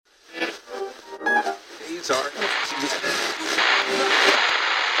No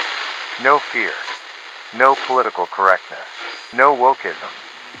fear. No political correctness. No wokeism.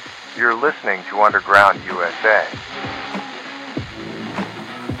 You're listening to Underground USA.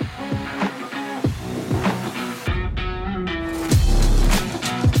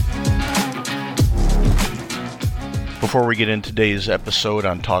 Before we get into today's episode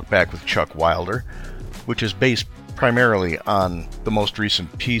on Talkback with Chuck Wilder, which is based primarily on the most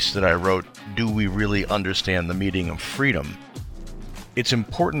recent piece that I wrote, Do We Really Understand the Meaning of Freedom? It's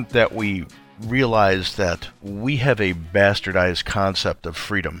important that we realize that we have a bastardized concept of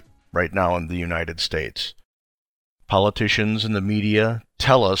freedom right now in the United States. Politicians and the media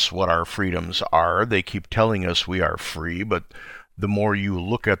tell us what our freedoms are. They keep telling us we are free, but the more you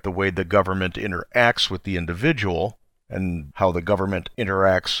look at the way the government interacts with the individual and how the government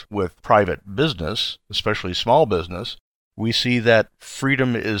interacts with private business, especially small business, we see that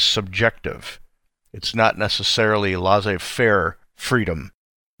freedom is subjective. It's not necessarily laissez-faire freedom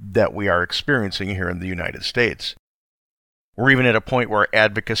that we are experiencing here in the United States. We're even at a point where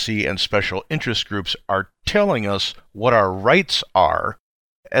advocacy and special interest groups are telling us what our rights are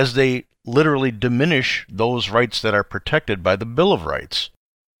as they literally diminish those rights that are protected by the Bill of Rights.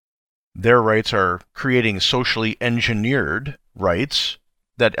 Their rights are creating socially engineered rights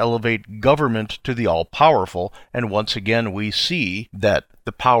that elevate government to the all-powerful, and once again we see that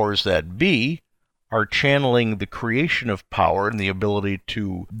the powers that be are channeling the creation of power and the ability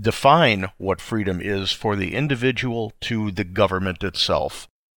to define what freedom is for the individual to the government itself.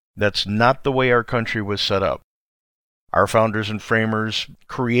 That's not the way our country was set up. Our founders and framers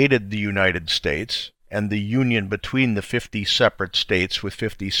created the United States and the union between the 50 separate states with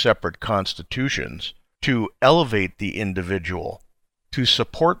 50 separate constitutions to elevate the individual, to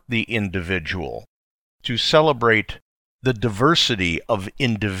support the individual, to celebrate the diversity of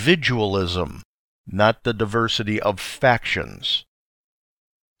individualism, not the diversity of factions.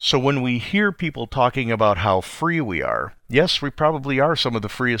 So when we hear people talking about how free we are, yes, we probably are some of the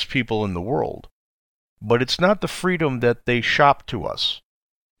freest people in the world, but it's not the freedom that they shop to us.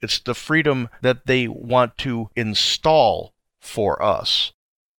 It's the freedom that they want to install for us.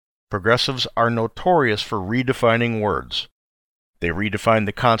 Progressives are notorious for redefining words. They redefine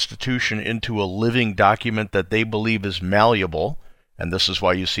the Constitution into a living document that they believe is malleable, and this is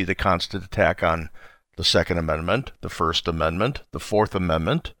why you see the constant attack on the Second Amendment, the First Amendment, the Fourth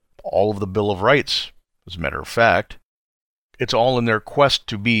Amendment, all of the Bill of Rights, as a matter of fact. It's all in their quest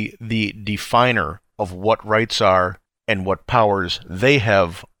to be the definer of what rights are and what powers they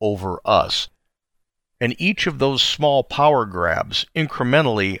have over us. And each of those small power grabs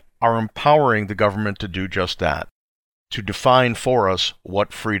incrementally are empowering the government to do just that, to define for us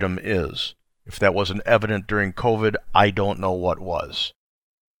what freedom is. If that wasn't evident during COVID, I don't know what was.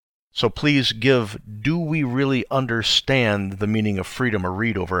 So please give Do We Really Understand the Meaning of Freedom a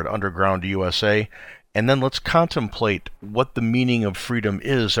read over at Underground USA, and then let's contemplate what the meaning of freedom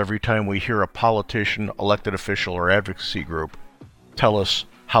is every time we hear a politician, elected official, or advocacy group tell us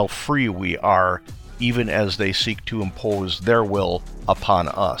how free we are, even as they seek to impose their will upon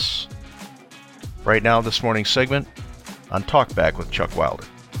us. Right now, this morning's segment on Talkback with Chuck Wilder.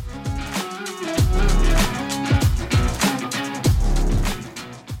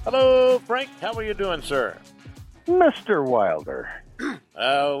 Hello, Frank. How are you doing, sir? Mr. Wilder.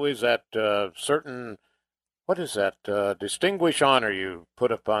 Always that certain, what is that, distinguished honor you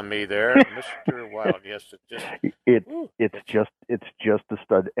put upon me there, Mr. Wilder. Yes, it's just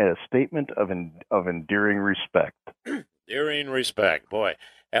a statement of endearing respect. Endearing respect, boy.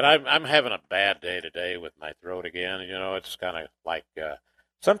 And I'm having a bad day today with my throat again. You know, it's kind of like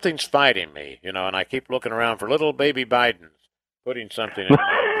something's fighting me. You know, and I keep looking around for little baby Bidens putting something in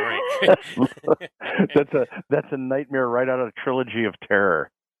my drink. That's a nightmare right out of a trilogy of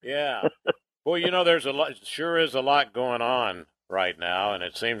terror. Yeah. Well, you know, there's sure is a lot going on right now, and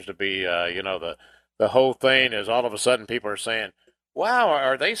it seems to be, the whole thing is all of a sudden people are saying, wow,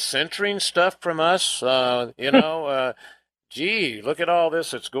 are they censoring stuff from us? Gee, look at all this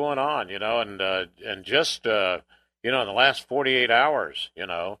that's going on, you know, and just, in the last 48 hours, you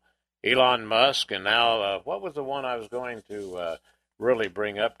know, Elon Musk, and now, what was the one I was going to really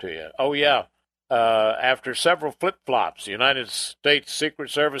bring up to you? Oh, yeah. After several flip-flops, the United States Secret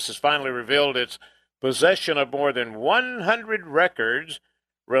Service has finally revealed its possession of more than 100 records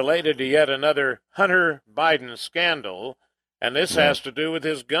related to yet another Hunter Biden scandal, and this has to do with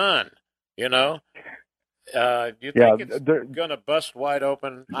his gun, you know? Do you think it's going to bust wide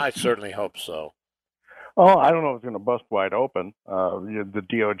open? I certainly hope so. Oh, I don't know if it's going to bust wide open. The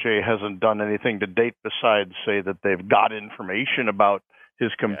DOJ hasn't done anything to date besides say that they've got information about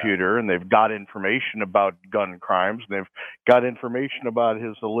his computer, and they've got information about gun crimes, and they've got information about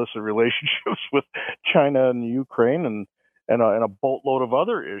his illicit relationships with China and Ukraine, and a boatload of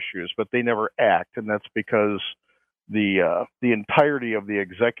other issues, but they never act, and that's because the entirety of the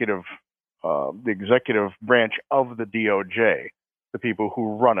executive branch of the DOJ, the people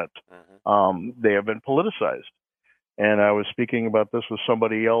who run it, they have been politicized. And I was speaking about this with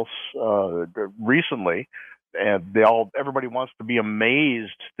somebody else recently, and everybody wants to be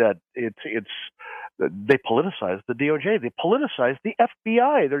amazed that they politicize the DOJ, they politicize the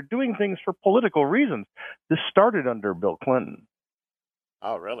FBI. They're doing things for political reasons. This started under Bill Clinton.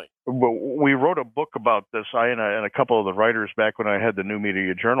 Oh, really? We wrote a book about this. I and a couple of the writers back when I had the New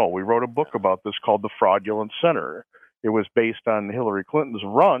Media Journal, we wrote a book about this called The Fraudulent Center. It was based on Hillary Clinton's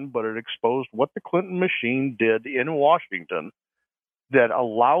run, but it exposed what the Clinton machine did in Washington that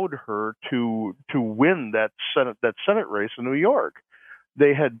allowed her to win that Senate race in New York.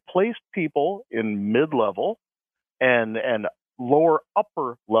 They had placed people in mid-level and lower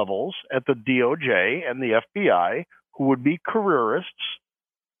upper levels at the DOJ and the FBI who would be careerists,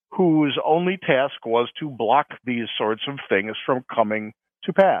 whose only task was to block these sorts of things from coming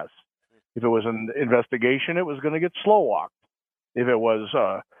to pass. If it was an investigation, it was going to get slow-walked. If it was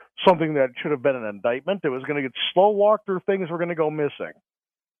something that should have been an indictment, it was going to get slow-walked, or things were going to go missing.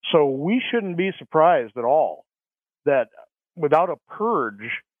 So we shouldn't be surprised at all that without a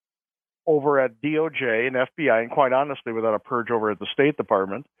purge over at DOJ and FBI, and quite honestly, without a purge over at the State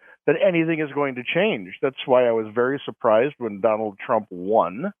Department, that anything is going to change. That's why I was very surprised when Donald Trump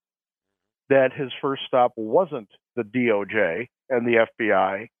won, that his first stop wasn't the DOJ and the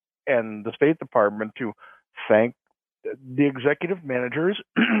FBI and the State Department to thank the executive managers,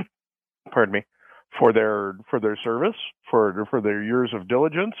 pardon me, for their service, for their years of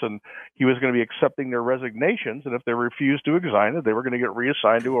diligence, and he was going to be accepting their resignations, and if they refused to resign, they were going to get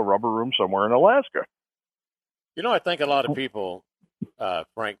reassigned to a rubber room somewhere in Alaska. You know, I think a lot of people,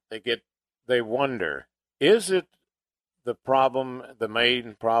 Frank, they wonder, is it the problem, the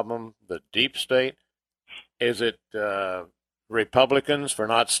main problem, the deep state? Is it Republicans for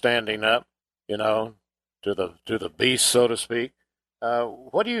not standing up, you know, to the beast, so to speak?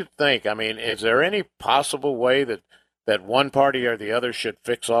 What do you think? I mean, is there any possible way that one party or the other should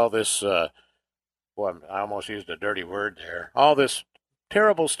fix all this? Well, I almost used a dirty word there. All this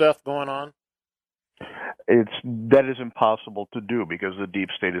terrible stuff going on. That is impossible to do because the deep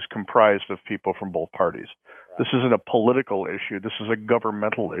state is comprised of people from both parties. Right. This isn't a political issue. This is a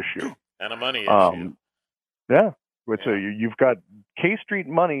governmental issue. And a money issue. Yeah. So you've got K Street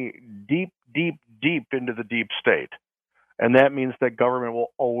money deep, deep, deep into the deep state. And that means that government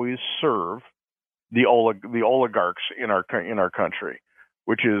will always serve the oligarchs in our country,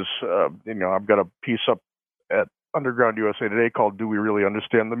 which is, I've got a piece up at Underground USA Today called "Do We Really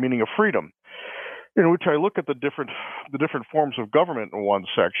Understand the Meaning of Freedom?" in which I look at the different forms of government in one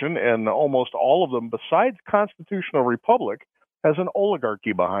section, and almost all of them, besides constitutional republic, has an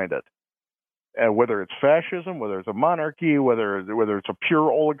oligarchy behind it. And whether it's fascism, whether it's a monarchy, whether it's a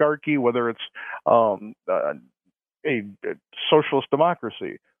pure oligarchy, whether it's a socialist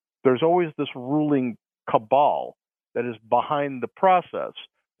democracy, there's always this ruling cabal that is behind the process.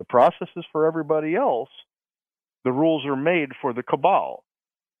 The process is for everybody else. The rules are made for the cabal.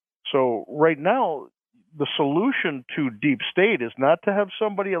 So right now, the solution to deep state is not to have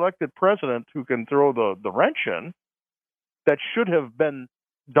somebody elected president who can throw the wrench in. That should have been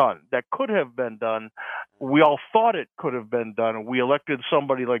done. That could have been done. We all thought it could have been done. We elected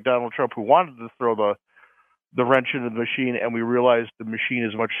somebody like Donald Trump who wanted to throw the wrench into the machine, and we realized the machine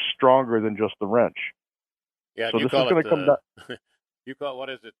is much stronger than just the wrench. Yeah, so this is going to come down. You call it, what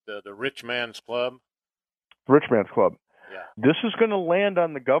is it? The rich man's club? The rich man's club. Yeah. This is going to land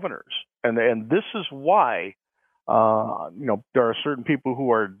on the governors, and this is why there are certain people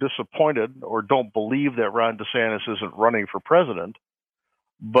who are disappointed or don't believe that Ron DeSantis isn't running for president,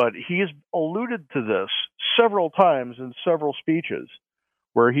 but he has alluded to this several times in several speeches,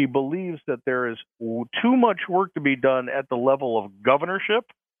 where he believes that there is too much work to be done at the level of governorship,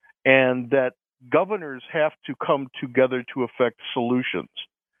 and that governors have to come together to effect solutions.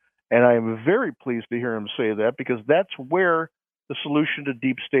 And I am very pleased to hear him say that, because that's where the solution to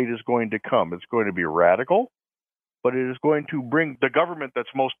deep state is going to come. It's going to be radical, but it is going to bring the government that's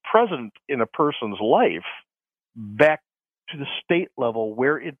most present in a person's life back to the state level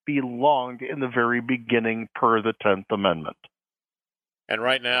where it belonged in the very beginning per the 10th Amendment. And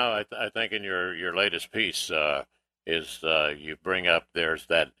right now, I think in your latest piece you bring up there's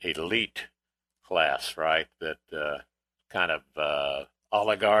that elite class, right? That kind of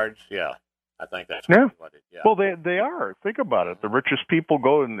oligarchs, yeah. I think that's Yeah. what it. Yeah. Well, they are. Think about it. The richest people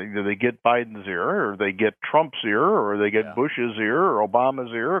go and they get Biden's ear, or they get Trump's ear, or they get Bush's ear, or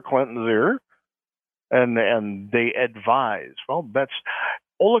Obama's ear, or Clinton's ear, and they advise. Well, that's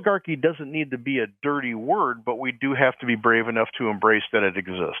oligarchy doesn't need to be a dirty word, but we do have to be brave enough to embrace that it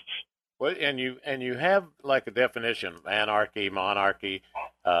exists. Well, and you have like a definition: anarchy, monarchy,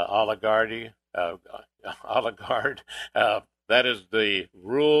 oligarchy, oligard. That is the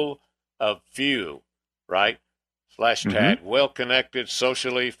rule of few, right? /tag, well-connected,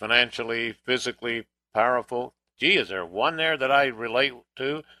 socially, financially, physically powerful. Gee, is there one there that I relate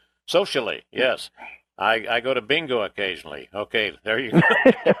to? Socially, yes. I go to bingo occasionally. Okay, there you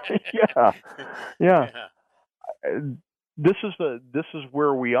go. Yeah. This is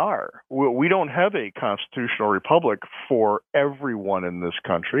where we are. We don't have a constitutional republic for everyone in this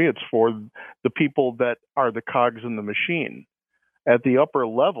country. It's for the people that are the cogs in the machine. At the upper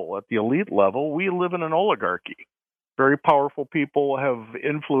level, at the elite level, we live in an oligarchy. Very powerful people have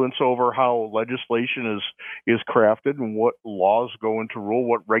influence over how legislation is crafted and what laws go into rule,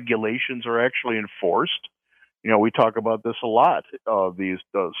 what regulations are actually enforced. We talk about this a lot, these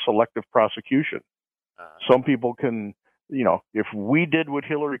selective prosecution. Some people can, if we did what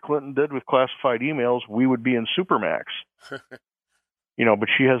Hillary Clinton did with classified emails, we would be in Supermax. But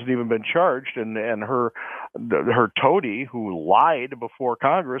she hasn't even been charged, and her toady, who lied before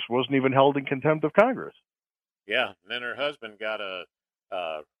Congress, wasn't even held in contempt of Congress. Yeah, and then her husband got a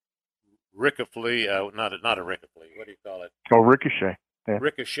ricochet, not a ricochet. What do you call it? Oh, ricochet. Yeah.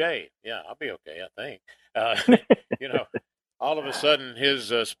 Ricochet. Yeah, I'll be okay, I think. All of a sudden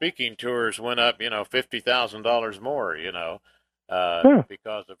his speaking tours went up, $50,000 more,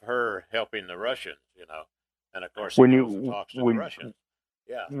 because of her helping the Russians, and of course he talks to the Russians.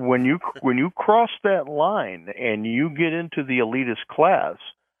 Yeah. When you cross that line and you get into the elitist class,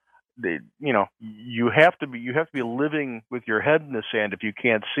 you have to be living with your head in the sand if you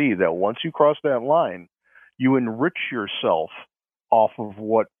can't see that once you cross that line, you enrich yourself off of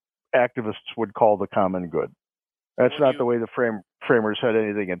what activists would call the common good. That's not the way the framers had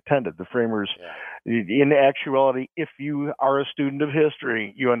anything intended. The framers, in actuality, if you are a student of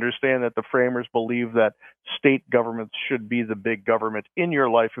history, you understand that the framers believed that state governments should be the big government in your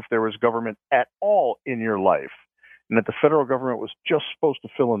life if there was government at all in your life, and that the federal government was just supposed to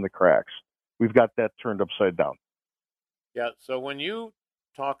fill in the cracks. We've got that turned upside down. Yeah, so when you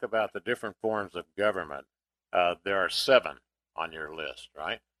talk about the different forms of government, there are 7 on your list,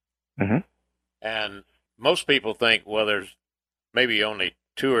 right? Mm-hmm. And most people think, well, there's maybe only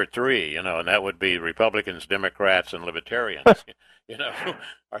 2 or 3, and that would be Republicans, Democrats, and Libertarians,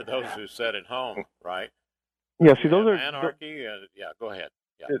 are those who sit at home, right? Yeah, see, those are anarchy. Go ahead.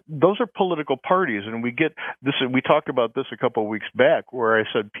 Yeah. Those are political parties, and we get this. We talked about this a couple of weeks back, where I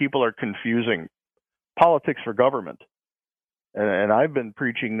said people are confusing politics for government, and I've been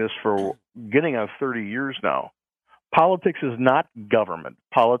preaching this for getting on 30 years now. Politics is not government.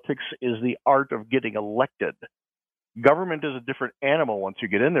 Politics is the art of getting elected. Government is a different animal once you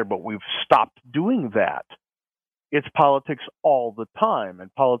get in there, but we've stopped doing that. It's politics all the time,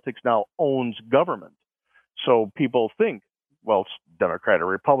 and politics now owns government. So people think, well, it's Democrat or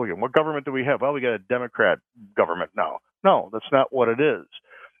Republican. What government do we have? Well, we got a Democrat government now. No, that's not what it is.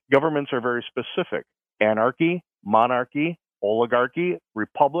 Governments are very specific. Anarchy, monarchy, oligarchy,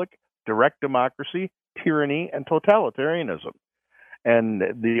 republic, direct democracy, tyranny, and totalitarianism. And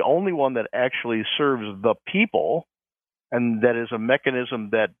the only one that actually serves the people, and that is a mechanism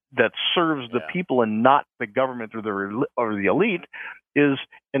that serves the people and not the government or the elite, is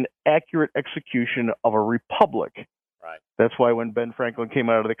an accurate execution of a republic. Right. That's why when Ben Franklin came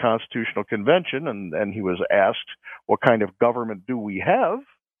out of the Constitutional Convention and he was asked, what kind of government do we have?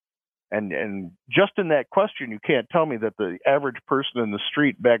 And just in that question, you can't tell me that the average person in the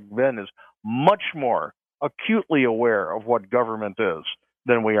street back then is much more acutely aware of what government is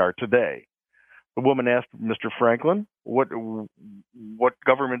than we are today. The woman asked Mr. Franklin, what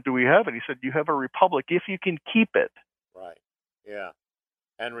government do we have? And he said, you have a republic if you can keep it. Right. Yeah.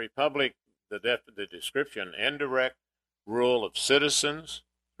 And republic, the description, indirect rule of citizens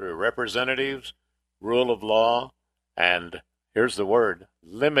through representatives, rule of law, and here's the word,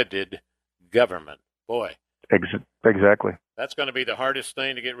 limited government. Boy. Exactly. That's going to be the hardest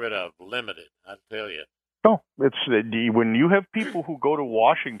thing to get rid of, limited, I tell you. No, it's when you have people who go to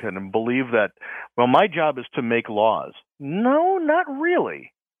Washington and believe that, well, my job is to make laws. No, not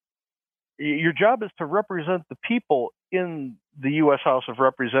really. Your job is to represent the people in the U.S. House of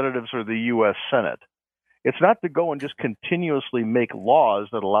Representatives or the U.S. Senate. It's not to go and just continuously make laws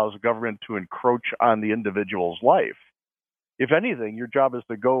that allows government to encroach on the individual's life. If anything, your job is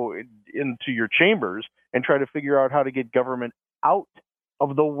to go into your chambers and try to figure out how to get government out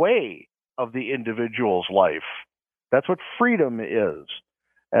of the way of the individual's life. That's what freedom is.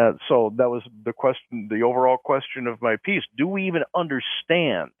 So that was the question, the overall question of my piece. Do we even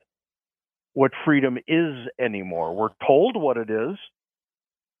understand what freedom is anymore? We're told what it is.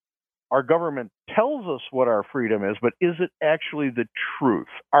 Our government tells us what our freedom is, but is it actually the truth?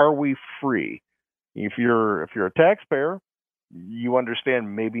 Are we free? If you're a taxpayer, you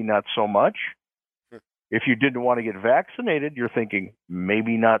understand maybe not so much. If you didn't want to get vaccinated, you're thinking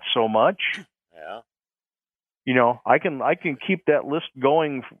maybe not so much. Yeah. You know, I can keep that list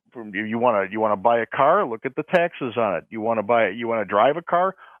going. From you want to buy a car, look at the taxes on it. You want to drive a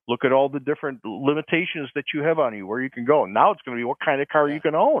car, look at all the different limitations that you have on you, where you can go. Now it's going to be what kind of car you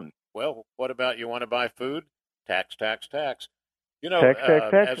can own. Well, what about you want to buy food? Tax. You know,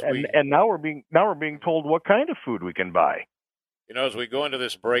 tax. And now we're being told what kind of food we can buy. You know, as we go into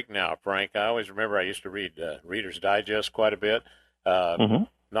this break now, Frank, I always remember I used to read Reader's Digest quite a bit.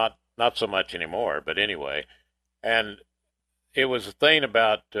 Not so much anymore, but anyway. And it was a thing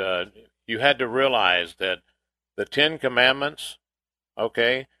about you had to realize that the 10 Commandments,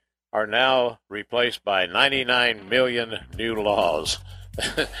 okay, are now replaced by 99 million new laws.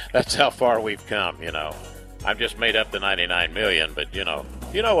 That's how far we've come, you know. I've just made up the 99 million, but you know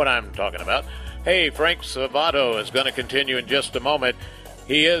what I'm talking about. Hey, Frank Salvato is going to continue in just a moment.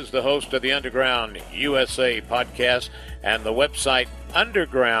 He is the host of the Underground USA podcast and the website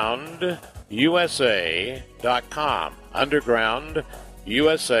undergroundusa.com.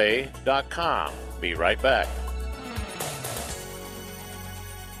 Undergroundusa.com. Be right back.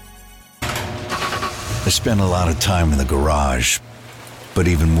 I spent a lot of time in the garage, but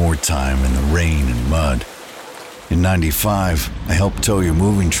even more time in the rain and mud. In 95, I helped tow your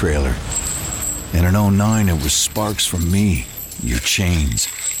moving trailer. And in 09, it was sparks from me, your chains,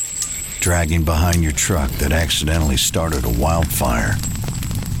 dragging behind your truck that accidentally started a wildfire.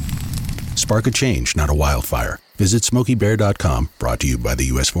 Spark a change, not a wildfire. Visit SmokeyBear.com, brought to you by the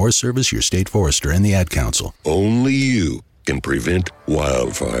U.S. Forest Service, your state forester, and the Ad Council. Only you can prevent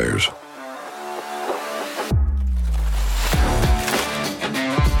wildfires.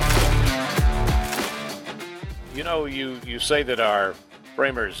 You know, you say that our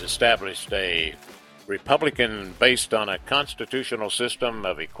framers established a republican based on a constitutional system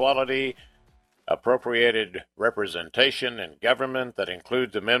of equality, appropriated representation in government that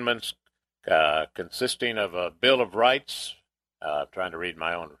includes amendments consisting of a Bill of Rights. Trying to read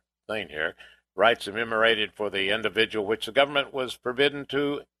my own thing here. Rights enumerated for the individual, which the government was forbidden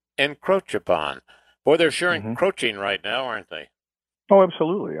to encroach upon. Boy, they're sure encroaching right now, aren't they? Oh,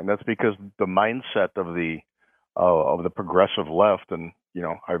 absolutely, and that's because the mindset of the progressive left, and you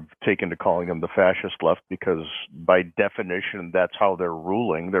know, I've taken to calling them the fascist left because by definition that's how they're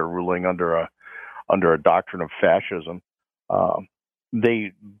ruling. They're ruling under a doctrine of fascism.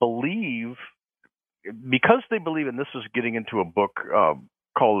 They believe, because they believe, and this is getting into a book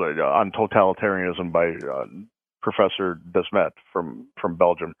called On Totalitarianism by Professor Desmet from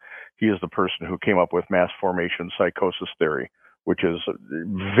Belgium. He is the person who came up with mass formation psychosis theory, which is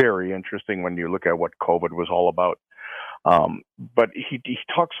very interesting when you look at what COVID was all about. But he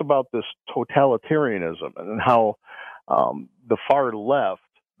talks about this totalitarianism and how the far left,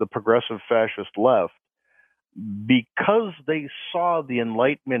 the progressive fascist left, because they saw the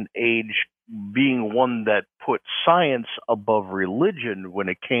Enlightenment age being one that put science above religion when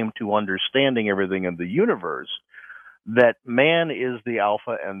it came to understanding everything in the universe, that man is the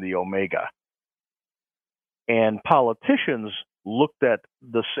alpha and the omega. And politicians looked at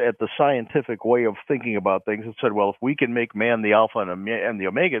the scientific way of thinking about things and said, well, if we can make man the alpha and the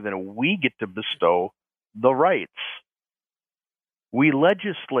omega, then we get to bestow the rights. We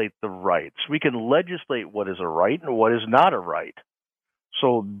legislate the rights. We can legislate what is a right and what is not a right.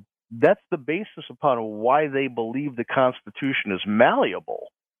 So that's the basis upon why they believe the Constitution is malleable.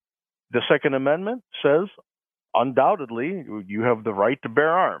 The Second Amendment says, undoubtedly, you have the right to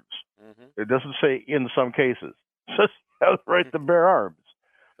bear arms. It doesn't say in some cases. It says you have the right to bear arms.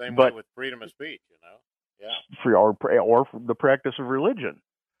 Same way with freedom of speech, you know. Yeah. Free or the practice of religion.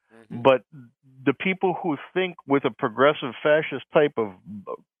 But the people who think with a progressive fascist type of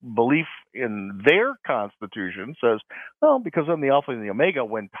belief in their constitution says, well, because I'm the alpha and the omega,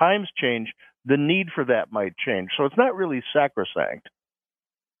 when times change, the need for that might change. So it's not really sacrosanct.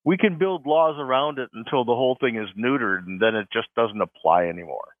 We can build laws around it until the whole thing is neutered, and then it just doesn't apply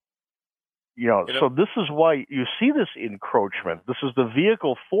anymore. You know, so this is why you see this encroachment. This is the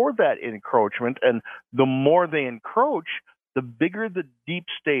vehicle for that encroachment, and the more they encroach, the bigger the deep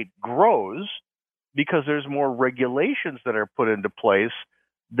state grows, because there's more regulations that are put into place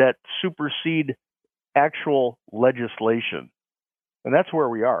that supersede actual legislation. And that's where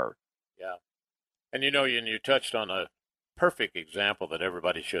we are. Yeah. And you touched on a perfect example that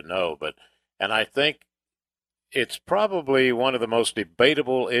everybody should know, and I think it's probably one of the most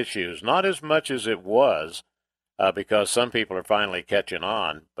debatable issues, not as much as it was, because some people are finally catching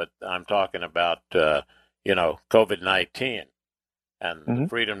on, but I'm talking about, COVID-19 and the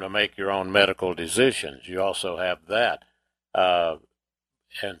freedom to make your own medical decisions. You also have that.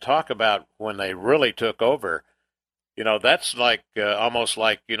 And talk about when they really took over, that's like almost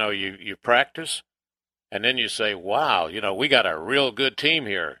like, you practice and then you say, wow, we got a real good team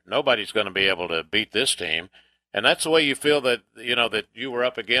here. Nobody's going to be able to beat this team. And that's the way you feel that, that you were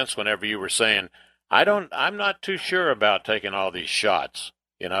up against whenever you were saying, I'm not too sure about taking all these shots,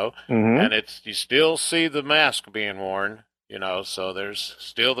 and you still see the mask being worn, so there's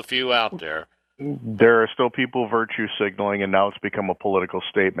still the few out there. There are still people virtue signaling, and now it's become a political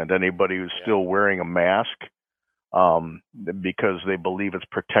statement. Anybody who's still wearing a mask because they believe it's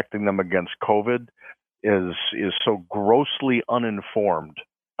protecting them against COVID is so grossly uninformed.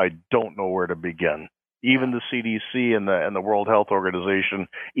 I don't know where to begin. Even the CDC and the World Health Organization,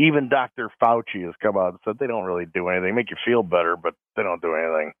 even Dr. Fauci has come out and said they don't really do anything. They make you feel better, but they don't do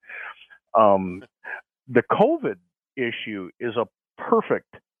anything. The COVID issue is a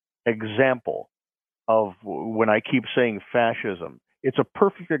perfect example of when I keep saying fascism. It's a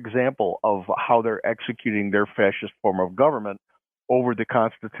perfect example of how they're executing their fascist form of government over the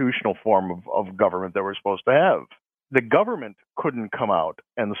constitutional form of government that we're supposed to have. The government couldn't come out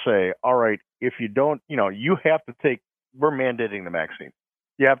and say, all right, if you don't, you have to we're mandating the vaccine.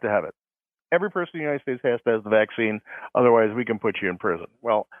 You have to have it. Every person in the United States has to have the vaccine. Otherwise, we can put you in prison.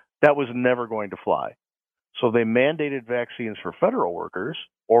 Well, that was never going to fly. So they mandated vaccines for federal workers,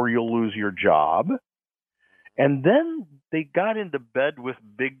 or you'll lose your job. And then they got into bed with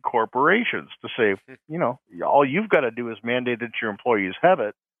big corporations to say, all you've got to do is mandate that your employees have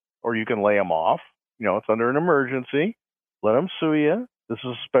it, or you can lay them off. It's under an emergency. Let them sue you. This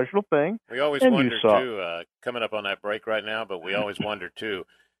is a special thing. We always wonder, too, coming up on that break right now, but we always wonder, too,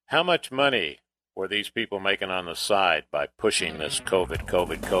 how much money were these people making on the side by pushing this COVID?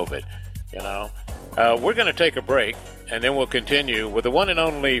 We're going to take a break, and then we'll continue with the one and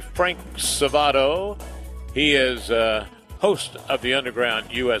only Frank Salvato. He is host of the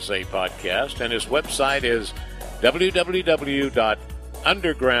Underground USA podcast, and his website is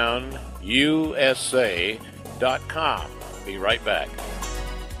www.undergroundusa.com. Be right back.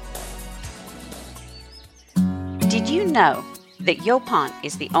 Did you know that Yaupon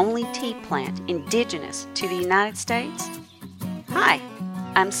is the only tea plant indigenous to the United States? Hi,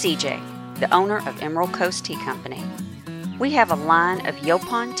 I'm CJ, the owner of Emerald Coast Tea Company. We have a line of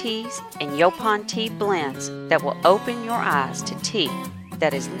Yaupon teas and Yaupon tea blends that will open your eyes to tea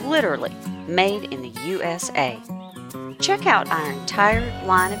that is literally made in the USA. Check out our entire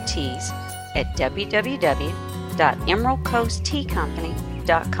line of teas at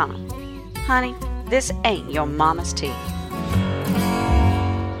www.emeraldcoastteacompany.com. Honey, this ain't your mama's tea.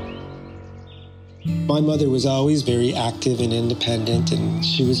 My mother was always very active and independent, and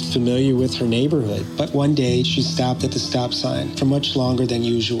she was familiar with her neighborhood. But one day, she stopped at the stop sign for much longer than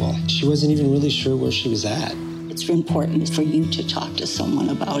usual. She wasn't even really sure where she was at. It's important for you to talk to someone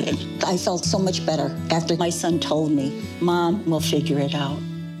about it. I felt so much better after my son told me, Mom, we'll figure it out.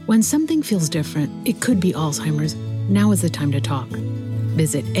 When something feels different, it could be Alzheimer's. Now is the time to talk.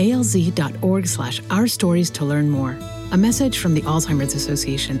 Visit alz.org/ourstories to learn more. A message from the Alzheimer's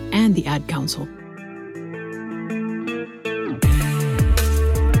Association and the Ad Council.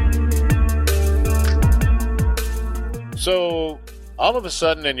 So all of a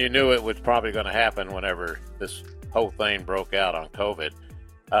sudden, and you knew it was probably going to happen whenever this whole thing broke out on COVID,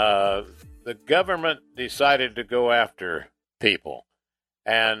 the government decided to go after people.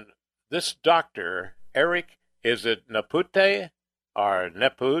 And this doctor, Eric, is it Nepute or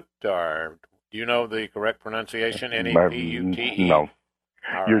Neput, or do you know the correct pronunciation? Nepute? No.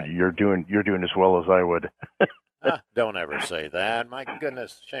 All you're doing as well as I would. Don't ever say that. My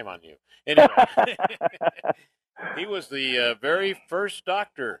goodness, shame on you. Anyway, he was the very first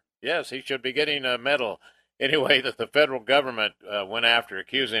doctor. Yes, he should be getting a medal. Anyway, that the federal government went after,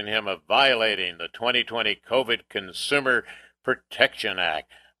 accusing him of violating the 2020 COVID Consumer Protection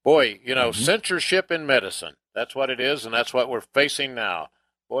Act. Boy, censorship in medicine. That's what it is, and that's what we're facing now.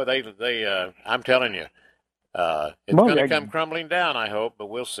 Boy, they I'm telling you, it's going to come crumbling down, I hope, but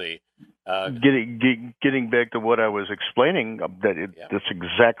we'll see. Getting back to what I was explaining, that's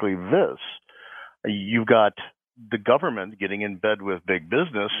exactly this. You've got the government getting in bed with big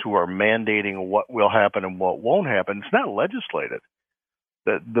business who are mandating what will happen and what won't happen. It's not legislated.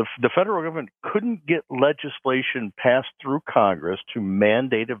 The federal government couldn't get legislation passed through Congress to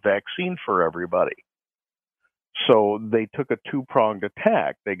mandate a vaccine for everybody. So they took a two-pronged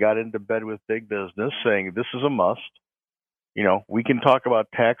attack. They got into bed with big business saying this is a must. You know, we can talk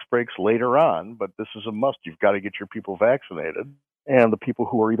about tax breaks later on, but this is a must. You've got to get your people vaccinated. And the people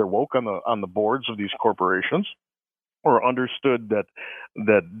who are either woke on the boards of these corporations or understood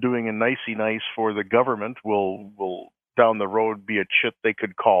that doing a nicey nice for the government will down the road be a chit they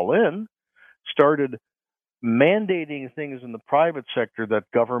could call in, started mandating things in the private sector that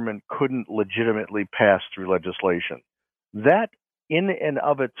government couldn't legitimately pass through legislation. That in and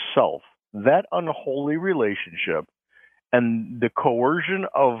of itself, that unholy relationship and the coercion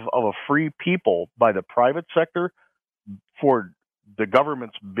of a free people by the private sector for the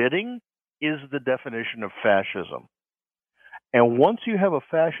government's bidding is the definition of fascism. And once you have a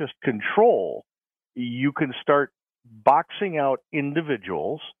fascist control, you can start boxing out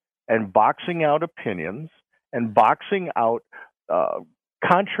individuals and boxing out opinions and boxing out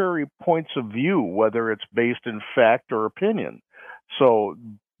contrary points of view, whether it's based in fact or opinion. So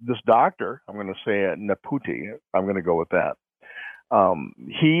this doctor, I'm going to say it, Naputi, I'm going to go with that.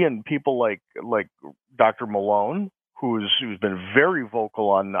 He and people like Dr. Malone, who's been very vocal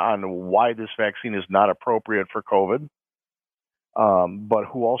on why this vaccine is not appropriate for COVID, but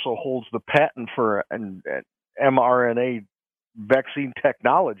who also holds the patent for an mRNA vaccine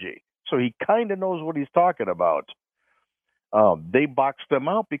technology. So he kind of knows what he's talking about. They boxed them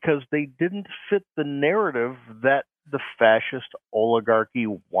out because they didn't fit the narrative that the fascist oligarchy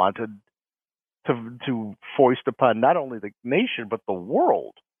wanted to foist upon not only the nation, but the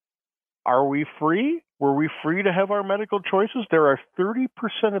world. Are we free? Were we free to have our medical choices? There are 30%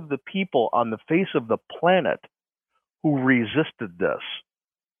 of the people on the face of the planet who resisted this.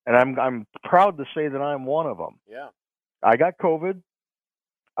 And I'm proud to say that I'm one of them. Yeah. I got COVID.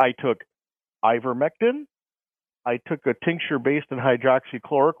 I took ivermectin. I took a tincture based in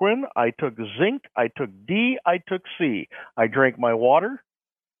hydroxychloroquine. I took zinc. I took D. I took C. I drank my water.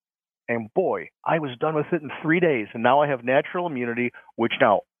 And boy, I was done with it in 3 days. And now I have natural immunity, which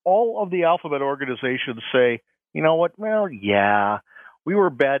now all of the alphabet organizations say, you know what? Well, yeah, we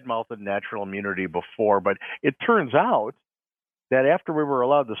were bad-mouthing natural immunity before. But it turns out that after we were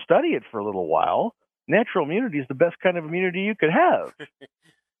allowed to study it for a little while, natural immunity is the best kind of immunity you could have.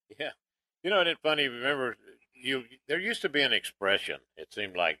 Yeah. You know, it's funny, remember, there used to be an expression, it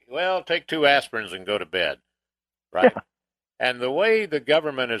seemed like, well, take 2 aspirins and go to bed, right? Yeah. And the way the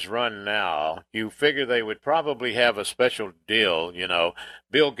government is run now, you figure they would probably have a special deal, you know.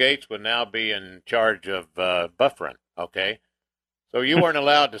 Bill Gates would now be in charge of buffering, okay? So you weren't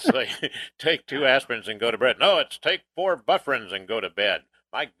allowed to say, take 2 aspirins and go to bed. No, it's take 4 bufferins and go to bed.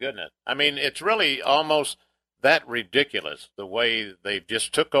 My goodness. I mean, it's really almost that ridiculous, the way they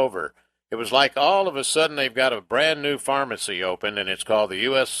just took over. It was like all of a sudden they've got a brand new pharmacy open, and it's called the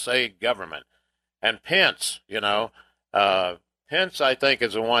USA government. And Pence, you know, Pence, I think,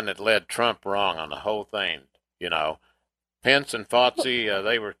 is the one that led Trump wrong on the whole thing, you know. Pence and Fauci,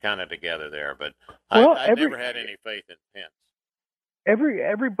 they were kind of together there, but I never had any faith in Pence.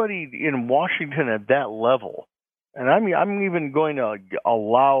 Everybody in Washington at that level, and I'm even going to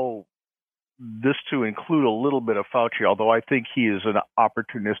allow this to include a little bit of Fauci, although I think he is an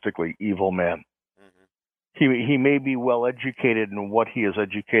opportunistically evil man. Mm-hmm. He may be well educated in what he is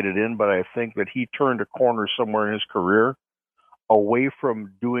educated in, but I think that he turned a corner somewhere in his career away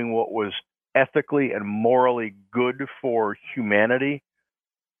from doing what was ethically and morally good for humanity,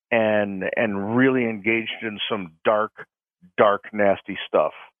 and really engaged in some dark, nasty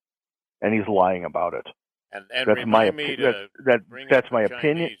stuff. And he's lying about it. And that's my that's my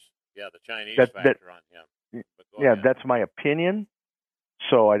opinion. Yeah, the Chinese factor on him. Yeah, that's my opinion.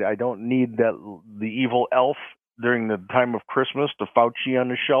 So I don't need the evil elf during the time of Christmas, the Fauci on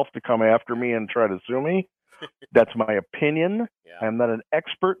the shelf, to come after me and try to sue me. That's my opinion. Yeah. I'm not an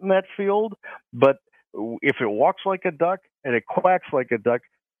expert in that field, but if it walks like a duck and it quacks like a duck,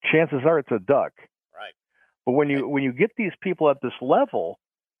 chances are it's a duck. Right. But when you get these people at this level,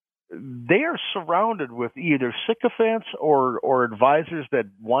 they are surrounded with either sycophants or advisors that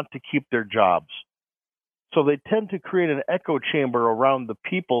want to keep their jobs. So they tend to create an echo chamber around the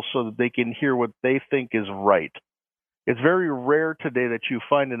people so that they can hear what they think is right. It's very rare today that you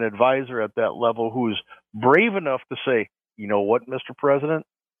find an advisor at that level who's brave enough to say, you know what, Mr. President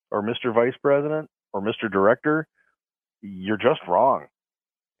or Mr. Vice President or Mr. Director, you're just wrong.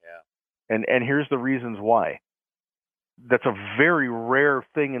 Yeah. And here's the reasons why. that's a very rare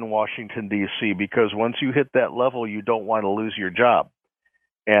thing in Washington, D.C., because once you hit that level, you don't want to lose your job.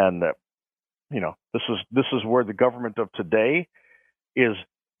 And, this is where the government of today is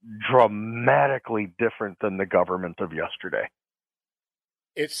dramatically different than the government of yesterday.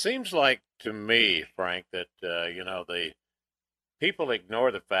 It seems like to me, Frank, that, the people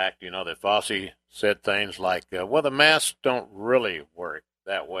ignore the fact, that Fauci said things like, well, the masks don't really work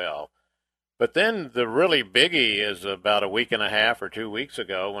that well. But then the really biggie is about a week and a half or 2 weeks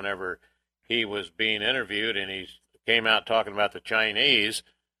ago, whenever he was being interviewed and he came out talking about the Chinese,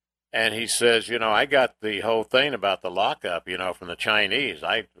 and he says, I got the whole thing about the lockup, from the Chinese.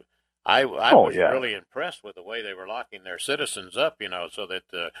 I was really impressed with the way they were locking their citizens up, so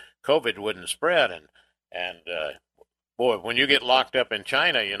that COVID wouldn't spread. And boy, when you get locked up in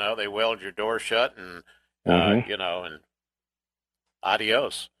China, they weld your door shut and, and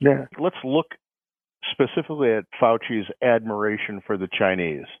adios. Yeah. Let's look specifically at Fauci's admiration for the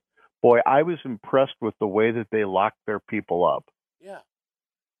Chinese. Boy, I was impressed with the way that they locked their people up. Yeah.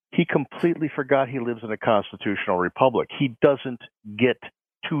 He completely forgot he lives in a constitutional republic. He doesn't get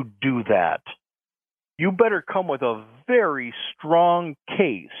to do that. You better come with a very strong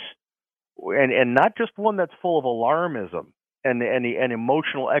case, and not just one that's full of alarmism and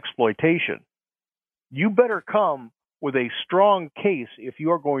emotional exploitation. You better come with a strong case if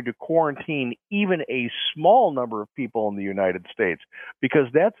you are going to quarantine even a small number of people in the United States, because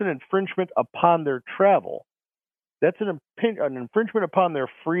that's an infringement upon their travel. That's an infringement upon their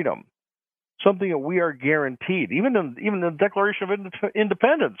freedom, something that we are guaranteed. Even the Declaration of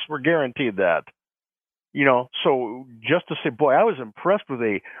Independence, we're guaranteed that. So just to say, boy, I was impressed with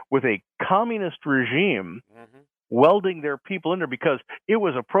a communist regime welding their people in there because it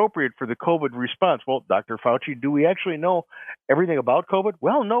was appropriate for the COVID response. Well, Dr. Fauci, do we actually know everything about COVID?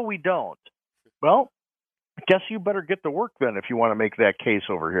 Well, no, we don't. Well, I guess you better get to work then if you want to make that case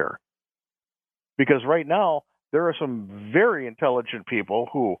over here. Because right now, there are some very intelligent people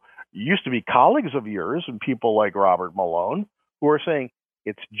who used to be colleagues of yours and people like Robert Malone who are saying,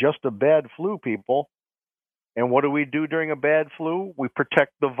 it's just a bad flu, people. And what do we do during a bad flu? We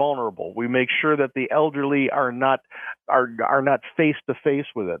protect the vulnerable. We make sure that the elderly are not face to face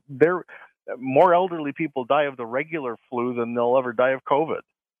with it. More elderly people die of the regular flu than they'll ever die of COVID.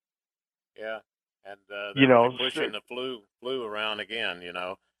 Yeah, and they're pushing the flu around again.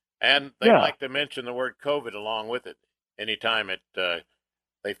 And they like to mention the word COVID along with it anytime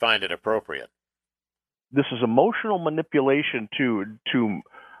they find it appropriate. This is emotional manipulation to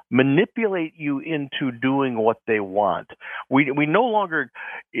manipulate you into doing what they want. We no longer,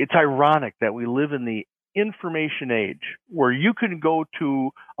 it's ironic that we live in the information age where you can go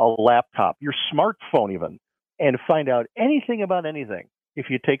to a laptop, your smartphone even, and find out anything about anything if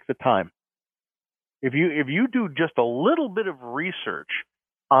you take the time. If you do just a little bit of research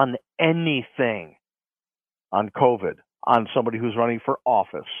on anything, on COVID, on somebody who's running for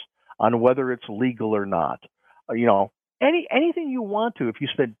office, on whether it's legal or not, anything you want to, if you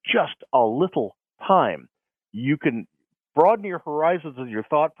spend just a little time, you can broaden your horizons of your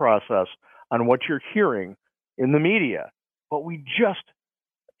thought process on what you're hearing in the media. But we just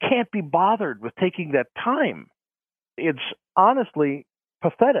can't be bothered with taking that time. It's honestly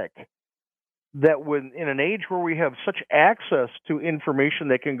pathetic that when in an age where we have such access to information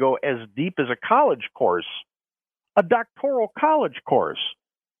that can go as deep as a college course, a doctoral college course,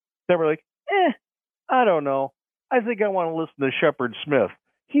 that we're like, I don't know. I think I want to listen to Shepard Smith.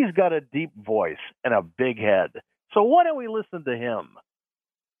 He's got a deep voice and a big head. So why don't we listen to him?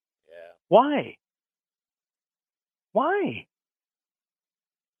 Yeah. Why?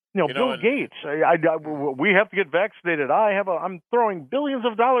 Bill Gates. We have to get vaccinated. I'm throwing billions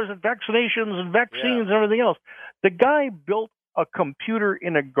of dollars at vaccinations and vaccines and everything else. The guy built a computer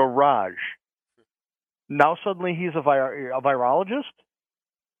in a garage. Now suddenly he's a virologist.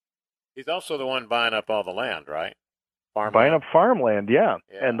 He's also the one buying up all the land, right? Farmland. Buying up farmland, yeah.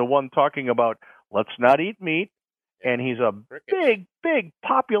 And the one talking about let's not eat meat. And he's a big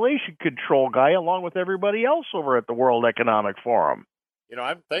population control guy along with everybody else over at the World Economic Forum.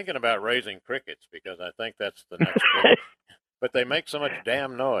 I'm thinking about raising crickets because I think that's the next thing. But they make so much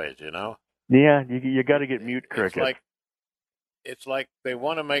damn noise, Yeah, you got to get mute crickets. It's like they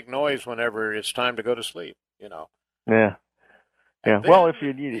want to make noise whenever it's time to go to sleep, Yeah. Then, well, if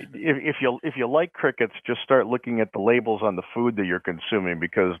you like crickets, just start looking at the labels on the food that you're consuming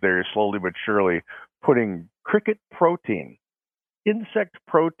because they're slowly but surely putting cricket protein, insect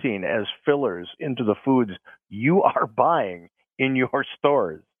protein as fillers into the foods you are buying in your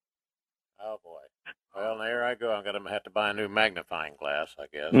stores. Oh boy! Well, there I go. I'm gonna have to buy a new magnifying glass, I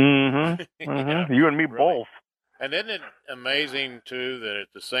guess. Mm-hmm. Mm-hmm. You and me both. And isn't it amazing, too, that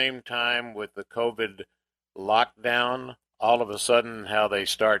at the same time with the COVID lockdown, all of a sudden how they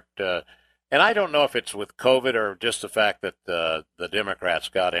start, and I don't know if it's with COVID or just the fact that the Democrats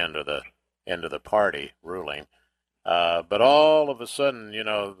got into the party ruling, but all of a sudden,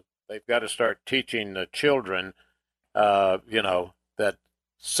 they've got to start teaching the children, that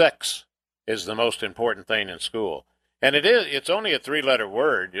sex is the most important thing in school. And it's only a 3-letter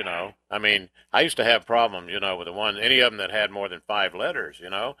word, I mean, I used to have problems, with any of them that had more than 5 letters,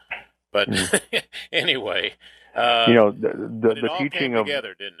 but anyway, the all teaching came of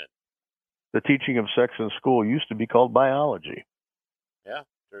together, didn't it? the teaching of sex in school used to be called biology. Yeah,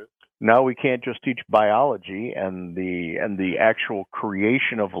 true. Now we can't just teach biology and the actual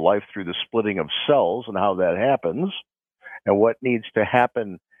creation of life through the splitting of cells and how that happens and what needs to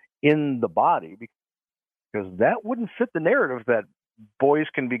happen in the body, because that wouldn't fit the narrative that boys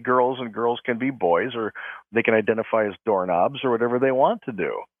can be girls and girls can be boys, or they can identify as doorknobs or whatever they want to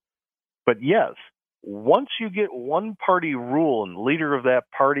do. But yes, once you get one party rule and the leader of that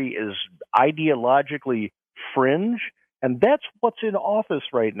party is ideologically fringe, and that's what's in office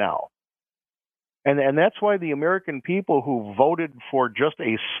right now. And that's why the American people who voted for just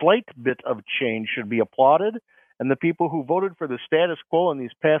a slight bit of change should be applauded. And the people who voted for the status quo in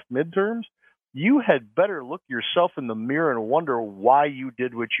these past midterms, you had better look yourself in the mirror and wonder why you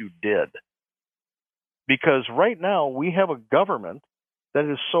did what you did. Because right now we have a government that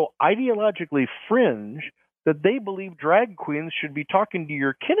is so ideologically fringe that they believe drag queens should be talking to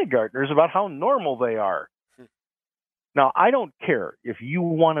your kindergartners about how normal they are. Now, I don't care if you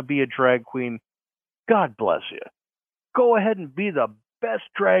want to be a drag queen. God bless you. Go ahead and be the best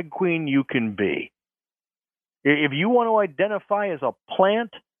drag queen you can be. If you want to identify as a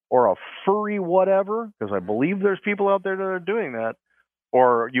plant or a furry whatever, because I believe there's people out there that are doing that,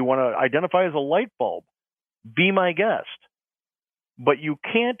 or you want to identify as a light bulb, be my guest. But you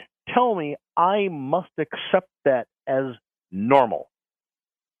can't tell me I must accept that as normal,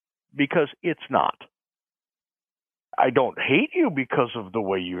 because it's not. I don't hate you because of the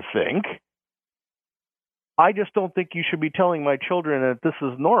way you think. I just don't think you should be telling my children that this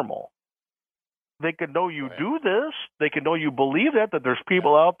is normal. They could know you do this. They could know you believe that there's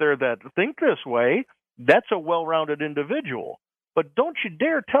people out there that think this way. That's a well-rounded individual. But don't you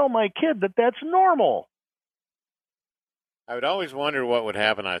dare tell my kid that that's normal. I would always wonder what would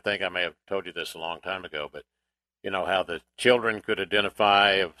happen. I think I may have told you this a long time ago, but how the children could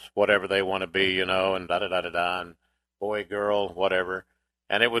identify as whatever they want to be, and da-da-da-da-da, and boy, girl, whatever.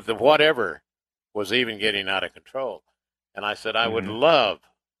 And it was the whatever was even getting out of control. And I said, I would love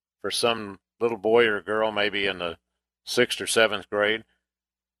for some little boy or girl, maybe in the 6th or 7th grade,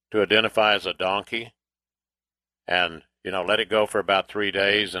 to identify as a donkey and, let it go for about 3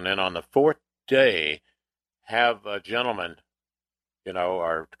 days. And then on the 4th day, have a gentleman,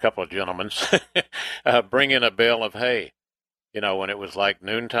 or a couple of gentlemen, bring in a bale of hay, when it was like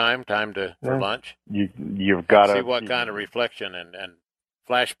noontime, for lunch. You've got to see what kind of reflection and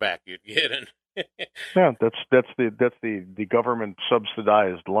flashback you'd get. And yeah, that's the government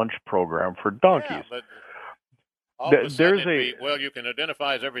subsidized lunch program for donkeys. Yeah, but all of a sudden you can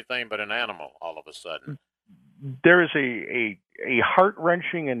identify as everything but an animal. All of a sudden, there is a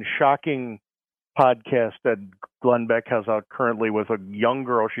heart-wrenching and shocking podcast that Glenn Beck has out currently with a young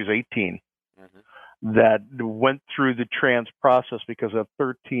girl. She's 18. That went through the trans process because at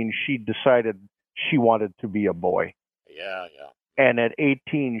 13 she decided she wanted to be a boy. Yeah. And at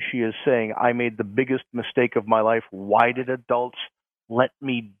 18, she is saying, I made the biggest mistake of my life. Why did adults let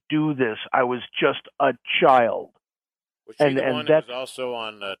me do this? I was just a child. Was she the one that was also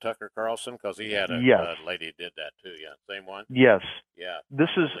on Tucker Carlson? Because he had a lady who did that too, yeah. Same one? Yes. Yeah. This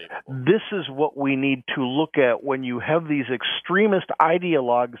is what we need to look at when you have these extremist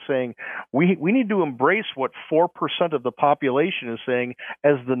ideologues saying, we need to embrace what 4% of the population is saying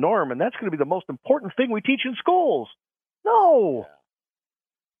as the norm, and that's going to be the most important thing we teach in schools. No.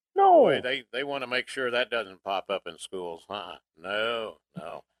 Yeah. No. Boy, they want to make sure that doesn't pop up in schools. No.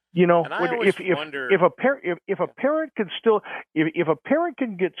 If a parent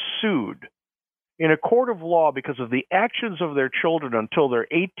can get sued in a court of law because of the actions of their children until they're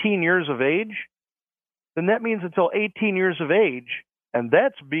 18 years of age, then that means until 18 years of age, and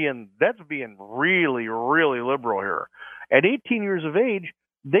that's being really, really liberal here. At 18 years of age,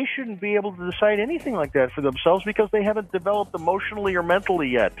 they shouldn't be able to decide anything like that for themselves because they haven't developed emotionally or mentally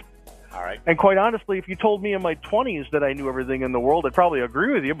yet. All right. And quite honestly, if you told me in my 20s that I knew everything in the world, I'd probably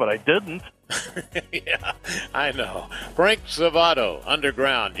agree with you, but I didn't. Yeah, I know. Frank Salvato,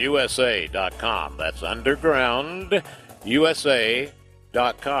 undergroundusa.com. That's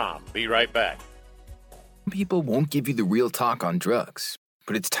undergroundusa.com. Be right back. people won't give you the real talk on drugs,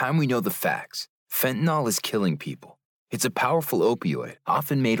 but it's time we know the facts. Fentanyl is killing people. It's a powerful opioid,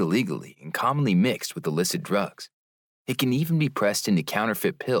 often made illegally and commonly mixed with illicit drugs. It can even be pressed into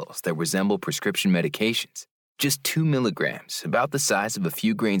counterfeit pills that resemble prescription medications. Just 2 milligrams, about the size of a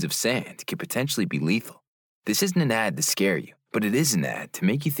few grains of sand, could potentially be lethal. This isn't an ad to scare you, but it is an ad to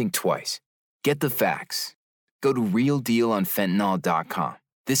make you think twice. Get the facts. Go to realdealonfentanyl.com.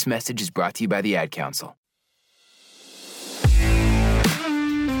 This message is brought to you by the Ad Council.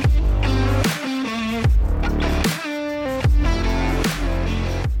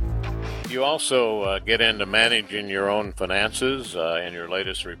 You also get into managing your own finances in your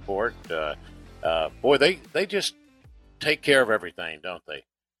latest report. Boy, they just take care of everything, don't they?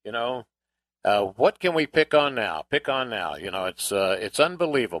 You know, what can we pick on now? You know, it's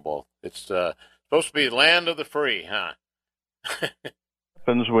unbelievable. It's supposed to be land of the free, huh?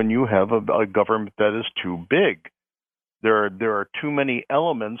 Happens when you have a government that is too big. There are too many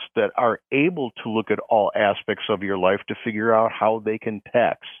elements that are able to look at all aspects of your life to figure out how they can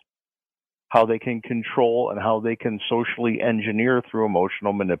tax, how they can control, and how they can socially engineer through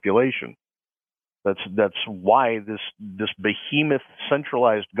emotional manipulation. That's why this behemoth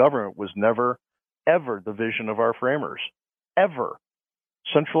centralized government was never, ever the vision of our framers. Ever.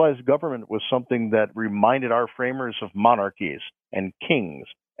 Centralized government was something that reminded our framers of monarchies and kings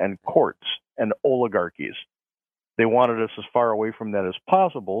and courts and oligarchies. They wanted us as far away from that as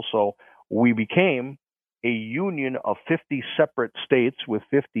possible, so we became a union of 50 separate states with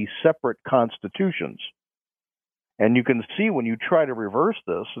 50 separate constitutions. And you can see when you try to reverse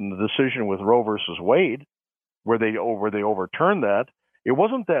this in the decision with Roe versus Wade, where they overturned that, it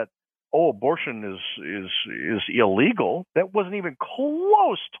wasn't that, abortion is illegal. That wasn't even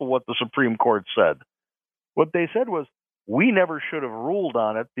close to what the Supreme Court said. What they said was, we never should have ruled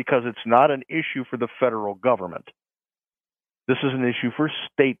on it because it's not an issue for the federal government. This is an issue for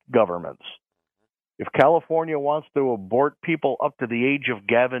state governments. If California wants to abort people up to the age of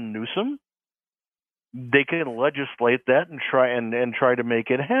Gavin Newsom, they can legislate that and try to make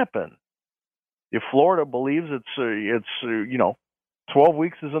it happen. If Florida believes it's 12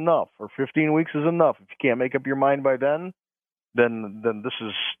 weeks is enough or 15 weeks is enough, if you can't make up your mind by then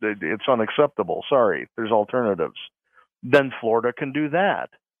it's unacceptable. Sorry, there's alternatives. Then Florida can do that.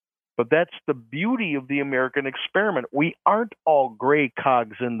 But that's the beauty of the American experiment. We aren't all gray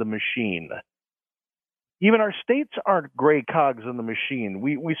cogs in the machine. Even our states aren't gray cogs in the machine.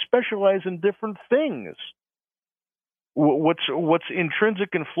 We specialize in different things. What's intrinsic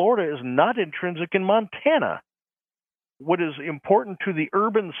in Florida is not intrinsic in Montana. What is important to the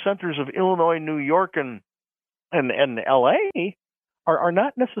urban centers of Illinois, New York, and L.A. are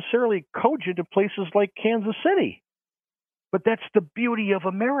not necessarily cogent to places like Kansas City. But that's the beauty of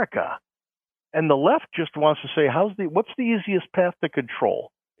America. And the left just wants to say, what's the easiest path to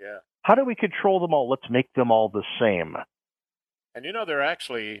control? Yeah. How do we control them all? Let's make them all the same. And they're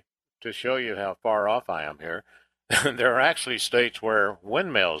actually, to show you how far off I am here, there are actually states where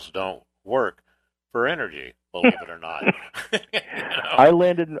windmills don't work for energy, believe it or not. I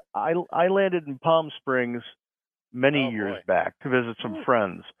landed in Palm Springs many years back to visit some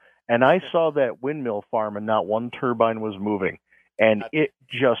friends. And I saw that windmill farm and not one turbine was moving. And it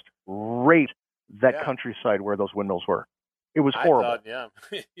just raped that countryside where those windmills were. It was horrible.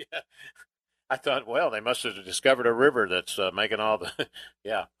 I thought, well, they must have discovered a river that's making all the...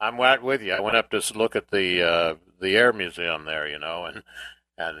 Yeah, I'm right with you. I went up to look at the Air Museum there, and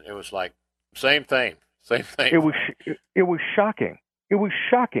it was like, same thing. It was shocking. It was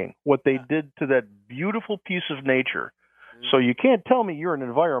shocking what they did to that beautiful piece of nature. So you can't tell me you're an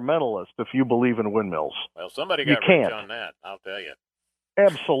environmentalist if you believe in windmills. Well, somebody got rich on that, I'll tell you.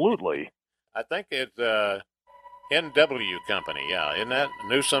 Absolutely. I think it's NW Company, yeah. Isn't that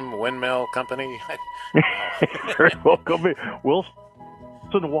Newsom Windmill Company? Very well could be.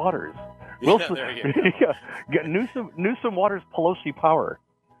 Wilson Waters. Wilson, there you go. Yeah, Newsom Waters Pelosi Power.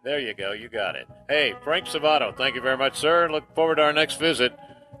 There you go. You got it. Hey, Frank Salvato, thank you very much, sir. Look forward to our next visit.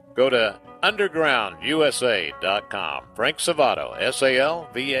 Go to undergroundusa.com. Frank Salvato,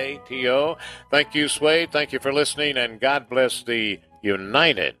 Salvato. Thank you, Swade. Thank you for listening, and God bless the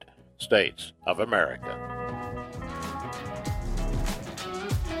United States of America.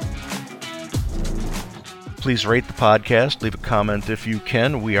 Please rate the podcast, leave a comment if you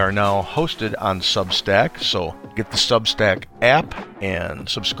can. We are now hosted on Substack, so get the Substack app and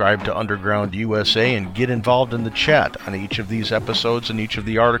subscribe to Underground USA and get involved in the chat on each of these episodes and each of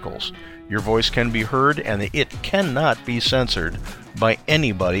the articles. Your voice can be heard and it cannot be censored by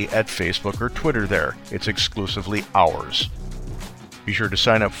anybody at Facebook or Twitter there. It's exclusively ours. Be sure to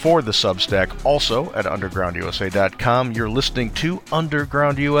sign up for the Substack also at undergroundusa.com. You're listening to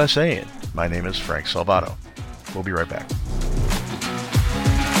Underground USA, and my name is Frank Salvato. We'll be right back.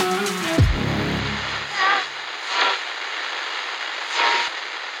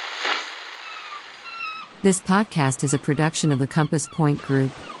 This podcast is a production of the Compass Point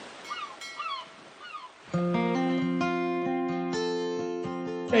Group.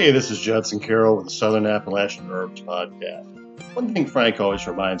 Hey, this is Judson Carroll with the Southern Appalachian Herbs Podcast. One thing Frank always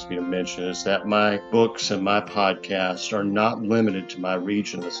reminds me to mention is that my books and my podcasts are not limited to my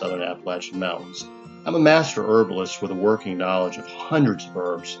region of the Southern Appalachian Mountains. I'm a master herbalist with a working knowledge of hundreds of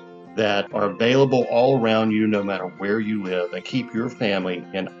herbs that are available all around you no matter where you live and keep your family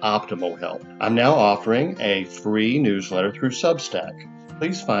in optimal health. I'm now offering a free newsletter through Substack.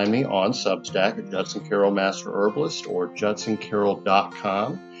 Please find me on Substack at Judson Carroll Master Herbalist or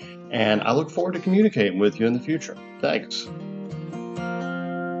judsoncarroll.com, and I look forward to communicating with you in the future. Thanks.